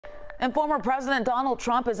And former President Donald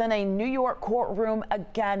Trump is in a New York courtroom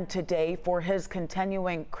again today for his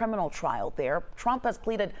continuing criminal trial there. Trump has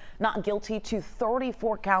pleaded not guilty to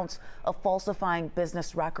 34 counts of falsifying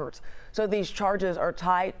business records. So these charges are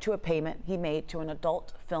tied to a payment he made to an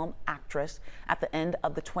adult film actress at the end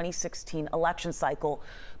of the 2016 election cycle.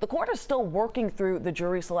 The court is still working through the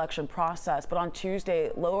jury selection process, but on Tuesday,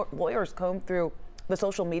 lawyers combed through the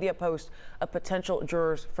social media posts of potential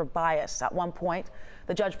jurors for bias. At one point,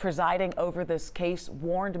 the judge presiding over this case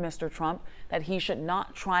warned Mr. Trump that he should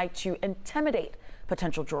not try to intimidate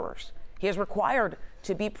potential jurors. He is required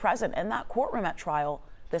to be present in that courtroom at trial.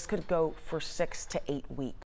 This could go for 6 to 8 weeks.